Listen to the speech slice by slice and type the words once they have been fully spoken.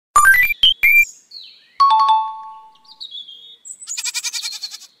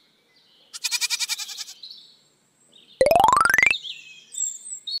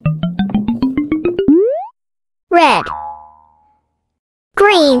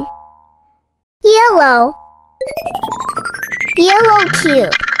Yellow cube.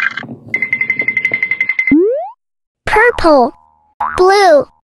 Purple, blue,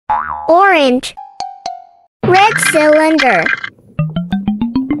 orange, red cylinder.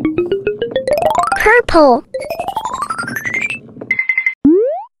 Purple,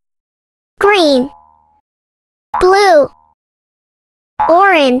 green, blue,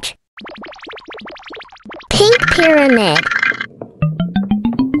 orange, pink pyramid.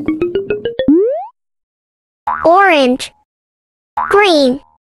 Orange, green,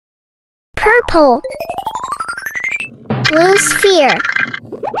 purple, blue sphere.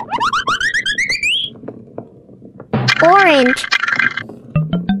 Orange,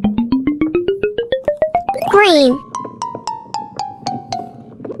 green,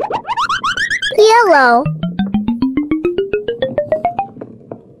 yellow,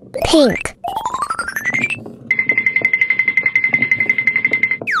 pink,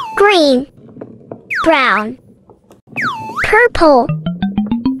 green, brown, purple,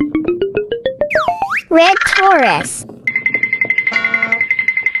 red torus.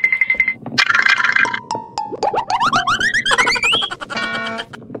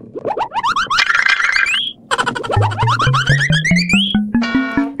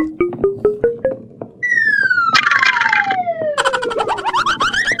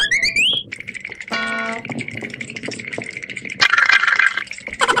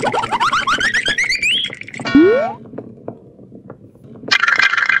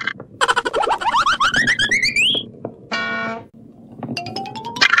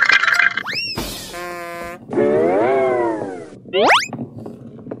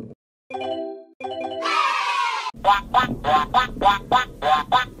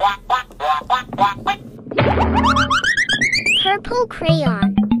 Purple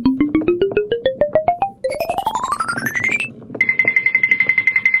crayon.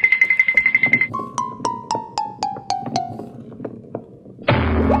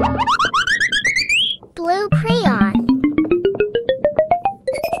 Blue crayon.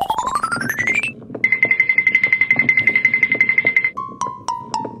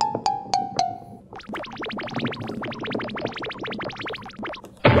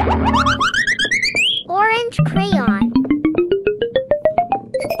 Orange crayon.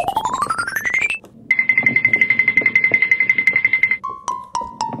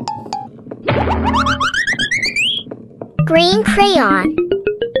 Green crayon.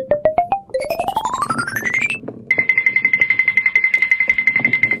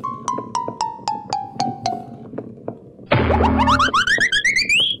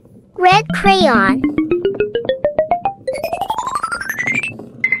 Red crayon.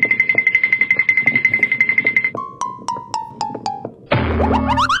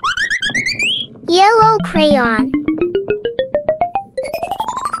 Yellow crayon.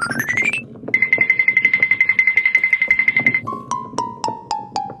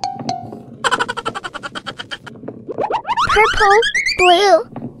 Purple, blue,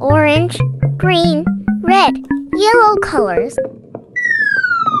 orange, green, red, yellow colors.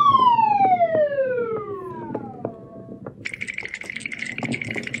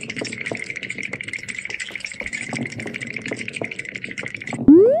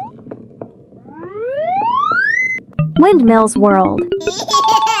 Windmills World.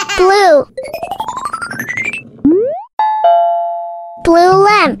 Blue. Blue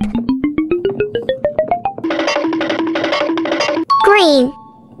lamp. Green.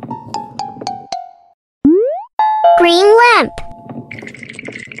 Green lamp.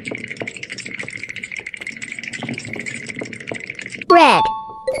 Red.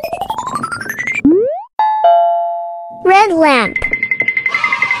 Red lamp.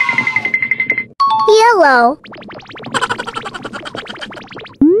 Yellow.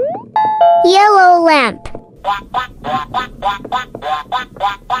 Yellow lamp.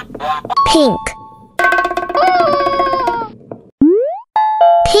 Pink.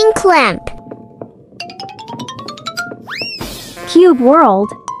 Pink lamp. Cube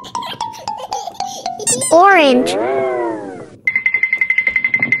World. Orange.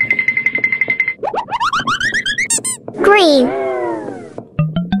 Green.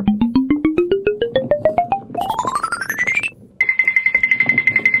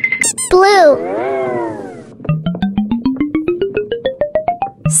 Blue.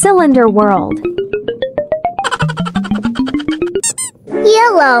 Cylinder World.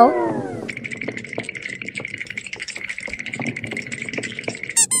 Yellow.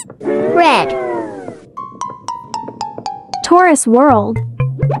 Red. Torus World.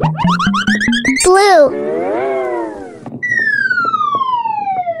 Blue.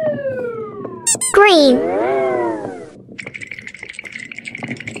 Green.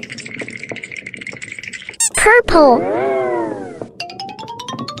 Purple.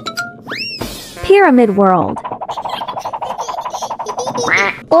 Pyramid world.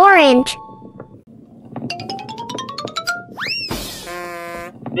 Orange.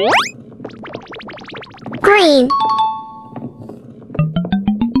 Green.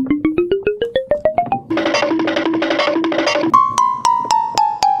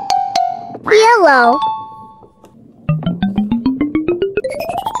 Yellow.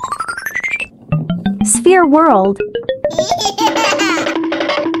 Sphere world.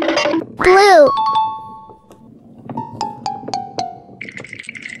 Blue.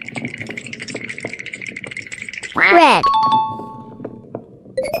 Red.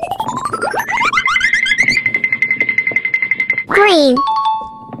 Green.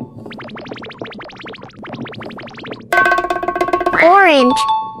 Orange.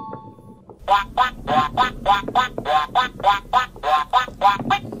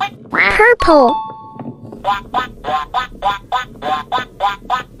 Purple.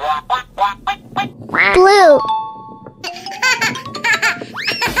 Blue.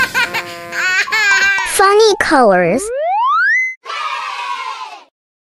 Funny colors.